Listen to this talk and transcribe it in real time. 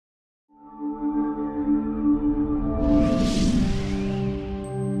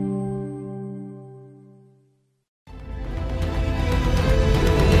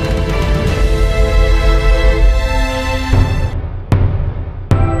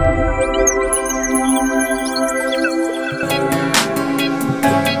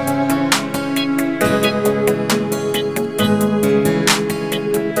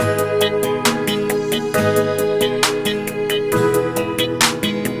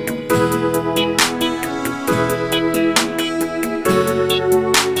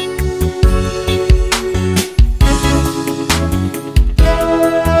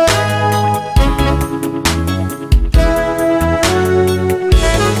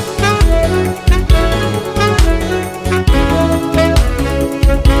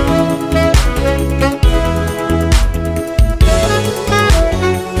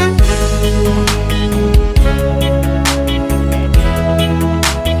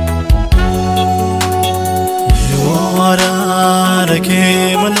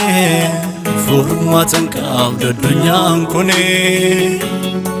Tanqaaf dunyaan kuni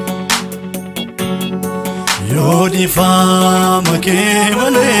yoo dhiifama kee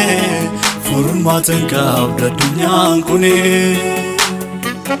malee furmaata tanqaaf dunyaan kuni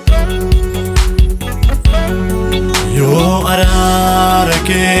yoo araara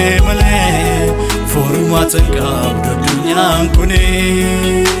kee malee furmaata tanqaaf dunyaan kuni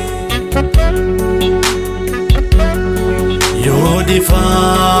yoo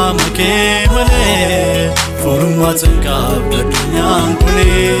dhiifama kee malee furmaata tanqaaf dunyaan kuni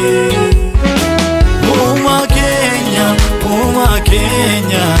Uma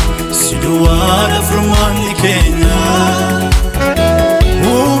Kenya siduwala furmaanni keenya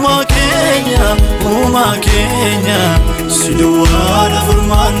Uma Kenya siduwala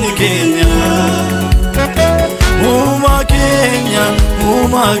furmaanni keenya Uma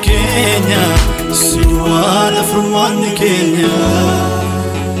Kenya siduwala furmaanni keenya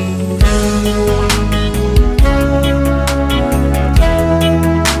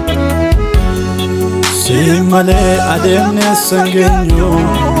Simale ademne sangenyo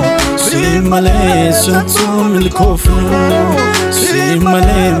Simale santu milkofnu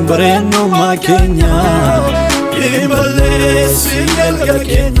Simale bareno ma Kenya Imale singelga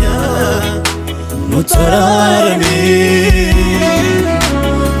Kenya Nutararami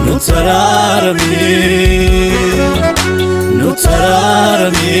Nutararami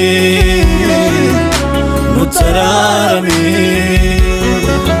Nutararami Nutararami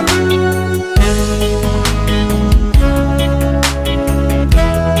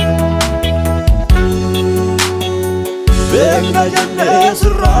Jannah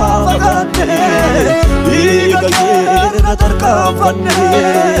surra ganne iga kera tarkafanne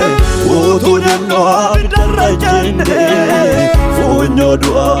utu janno abdarrajne funyo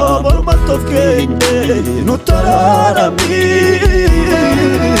dua barmatof kenne nutararami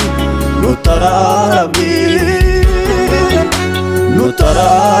nutararami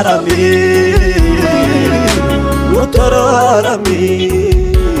nutararami nutararami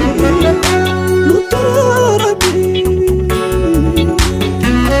nutararami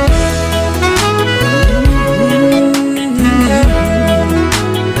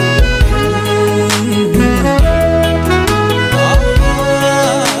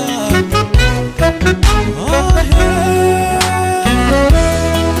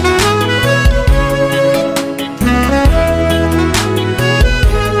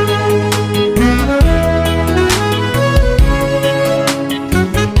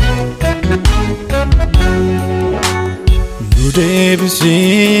Ebise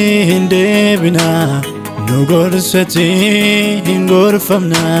indebina nugorsati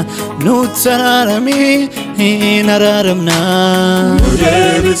ingorfamna nutararami inararamna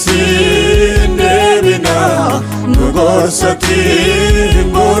Ebise indebina nugorsati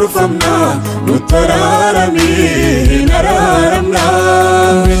ingorfamna nutararami inararamna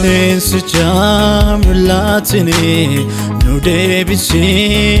Bineensi jaamlatini nudebise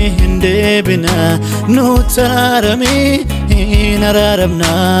indebina nutararami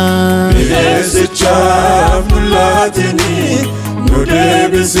Nararamna Bineensi jaamlatini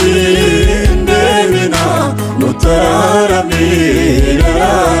nudebise indebina nutararami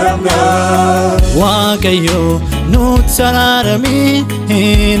nararamna Waaqayyo nutararami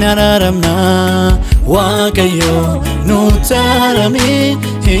nararamna Waaqayyo nutararami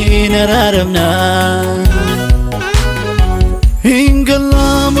nararamna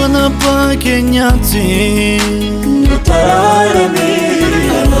Ingala manapa kenyati Nutararami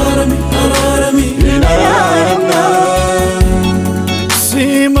Nutararami Nararamna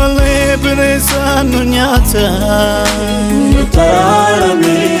Simale Ebise nunyata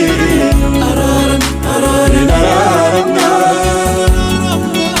Nutararami Nararamna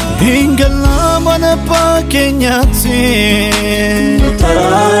Ingala manapa kenyati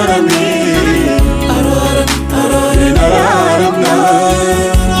Nutararami Nararamna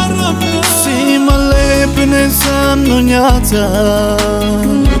Simale Ebise nunyata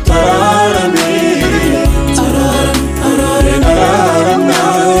Nutararami Nararamna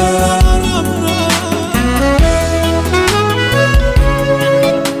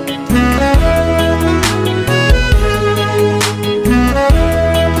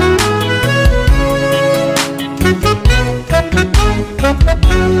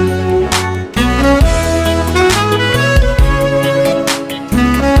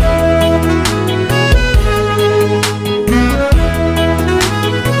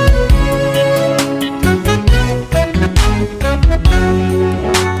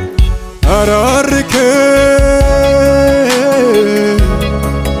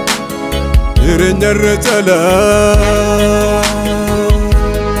jireenya irra caalaa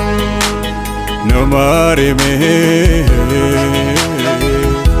nama rimee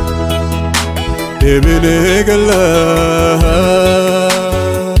deebilee gala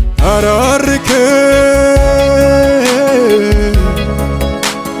araarri kee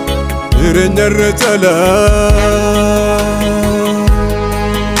jireenya irra caalaa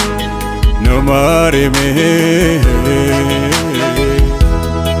nama rimee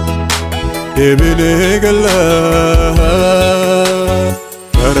deebilee gala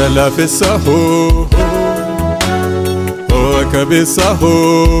gara laafessa hoo akabessa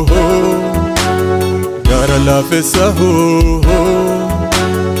hoo gara laafessa hoo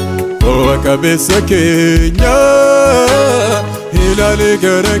akabessa keenya ilaali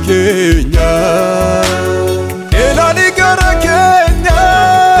gara keenya ilaali gara keenya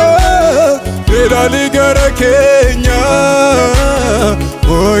ilaali gara keenya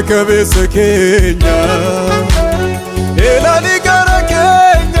akabessa keenya ilaali gara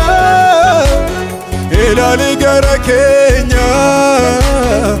keenya ilaali gara keenya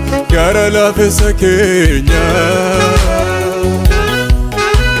gara laafessa keenya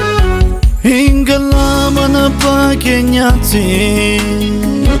ingala mana pa keenyaatti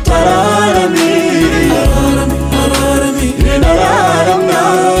tararami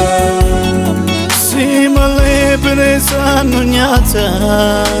simale penesa nunyata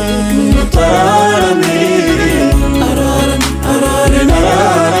tararami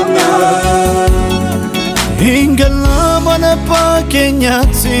ingala mana pa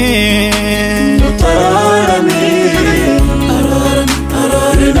keenyaatti tararami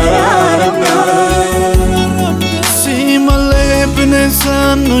simale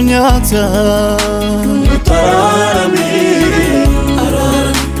penesa nunyata